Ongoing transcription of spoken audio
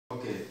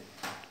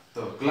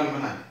Tuh, kelam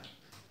mana?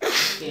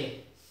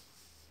 Okay.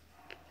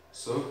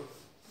 So,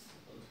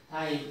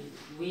 Hi,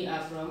 we are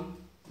from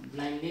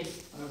Blinded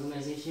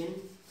Organization,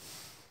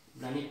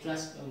 Blinded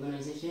Trust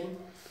Organization,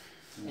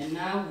 and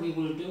now we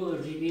will do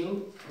a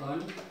review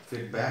on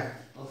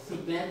feedback, on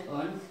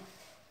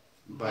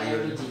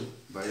biology.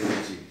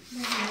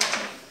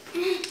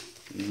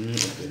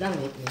 sedang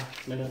ya.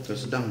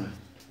 Sedang.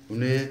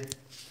 Ini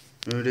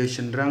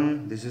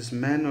sendrang. This is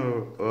man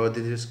or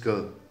this is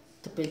girl?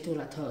 Tapi itu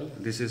lah tahu ya.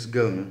 This is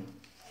girl, man.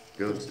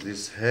 Girl,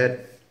 this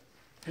head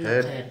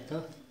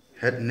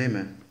name,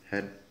 man.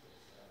 Head.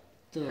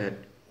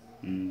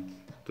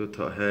 Tu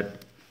thought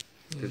head.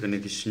 Dia kena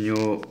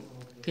kesenyuk.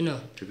 Kena.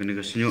 Dia kena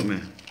kesenyuk,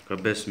 man.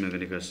 Kabes, man,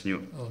 kena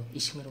kesenyuk. Oh,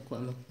 is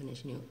merokok mah kena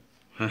senyuk.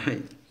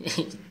 Hi.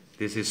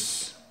 This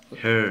is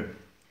hair.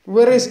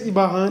 Where is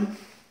Ibahan?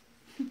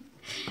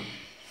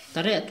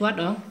 Tarik tuat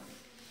dong.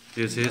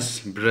 This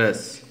is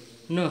breast.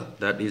 No.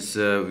 That is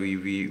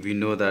we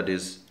know that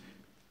is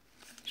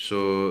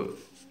so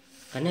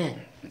Kana.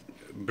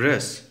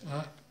 breast.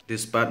 Ah.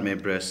 This part may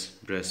breast.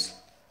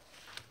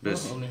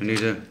 Oh, Ini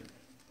je.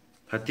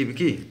 Hati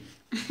biki.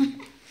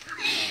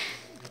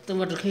 Tu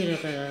buat kira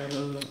kayak.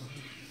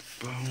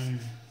 Bang.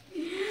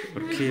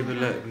 Okay,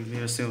 bela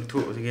ini mesti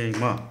untuk tinggal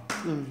mah.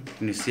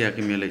 Ini siapa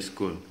yang melek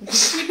school.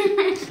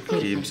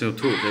 Ini mesti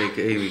untuk kayak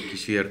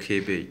kisiar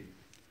KB.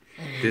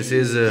 This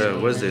is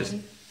what's this?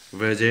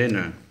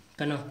 Vagina.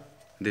 Kana.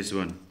 This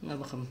one. Nggak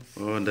bakal.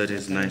 Oh, that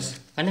is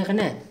nice.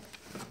 Kana.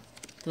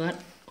 Tuat.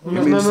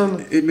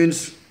 It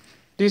means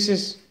This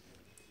is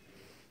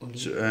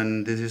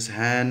and this is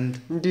hand.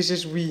 this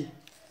is we.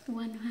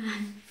 One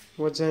hand.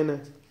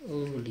 Vagina.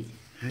 Uli.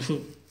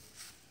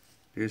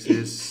 This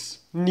is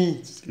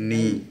Knee.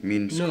 knee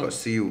means No.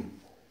 siu.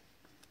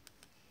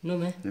 No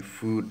meh. The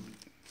food.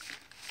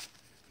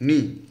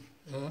 Knee.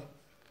 Oh.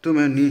 Tu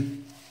man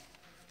knee.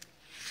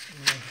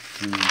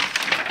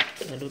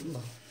 Adut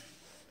mah.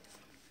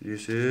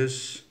 This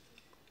is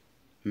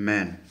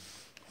man.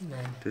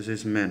 Man. This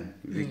is man.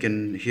 We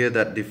can hear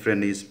that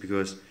different is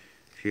because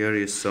here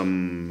is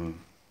some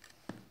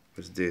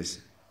what's this?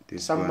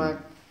 This Some one. mag.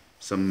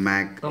 Some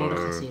mag Kamu dah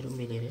or kasih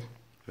rumah dia.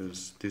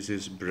 this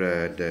is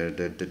bread.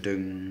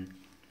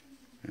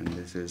 And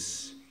this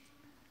is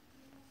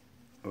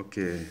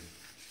okay.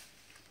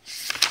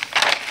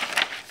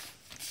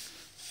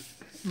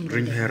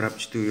 Ring harap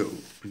tu yo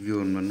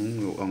pion manung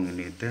yo ong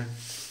ni te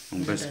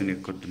ong bas kini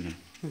kod ni.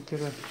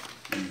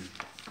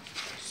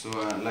 So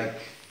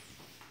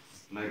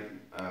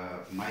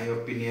my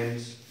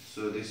opinions.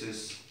 So this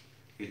is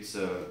it's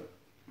a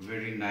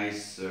very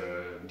nice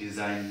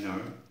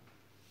designer,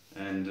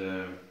 and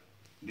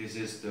this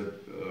is the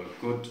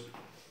good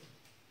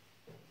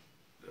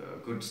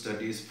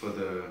studies for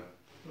the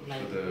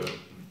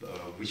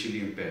visually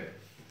impaired.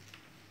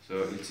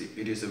 So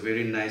it is a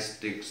very nice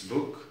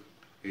textbook.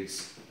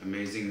 It's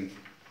amazing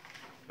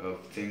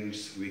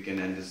things we can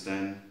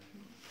understand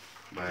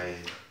by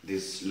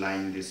this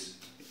line.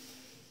 This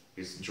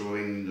is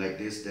drawing like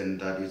this, then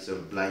that is a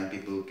blind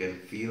people can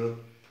feel,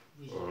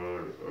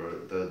 or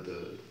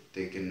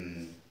they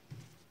can.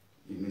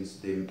 It means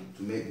to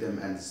make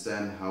them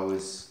understand how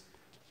is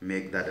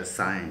make that a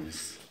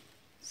science.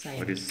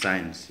 What is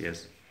science?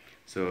 Yes.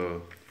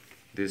 So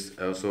this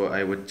also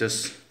I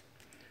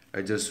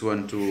just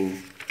want to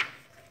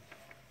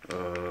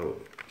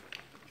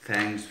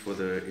thanks for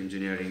the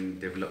engineering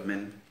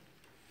development.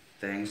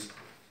 Thanks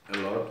a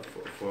lot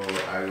for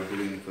are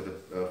doing for the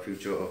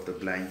future of the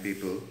blind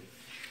people.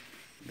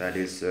 That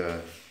is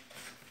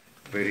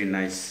very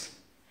nice,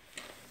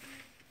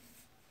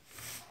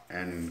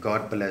 and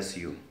God bless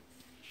you.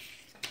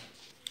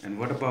 And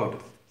what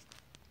about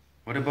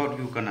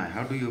you, Kanai?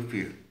 How do you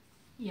feel?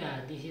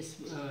 Yeah, this is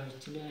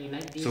actually I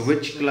like this. So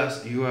which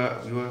class you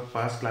are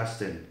past class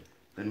 10?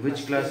 Then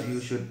which class you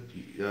should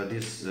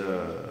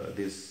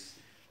this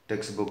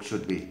textbook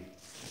should be?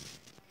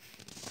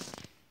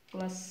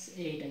 Class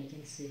 8 I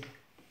can say.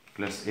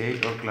 Class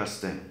 8 or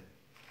class 10?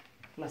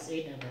 Class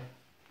 8 ada.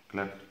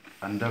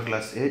 Under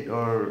class 8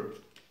 or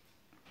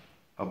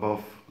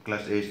above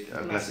class 8?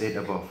 Class 8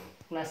 above.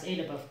 Class 8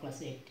 above class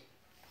 8.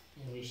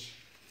 English.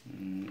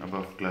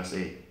 Above class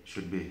 8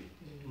 should be.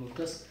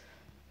 Because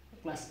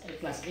class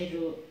 8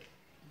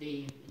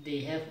 they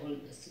have all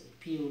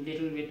few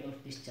little bit of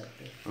this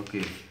chapter.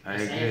 Okay, I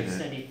As agree have that.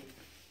 studied.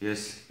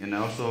 Yes, and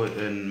also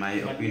in my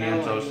But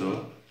opinions now I also,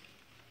 know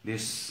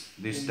this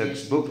in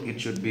textbook it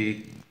should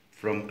be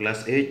from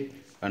class 8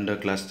 under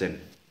class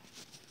 10.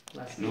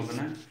 class No, 8,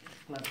 Kanai?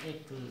 class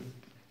 8 to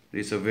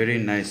It's a very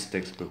nice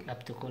textbook.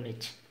 up to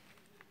college.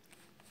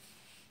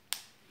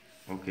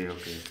 Okay,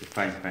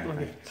 fine.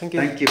 Okay, thank you.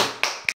 Thank you.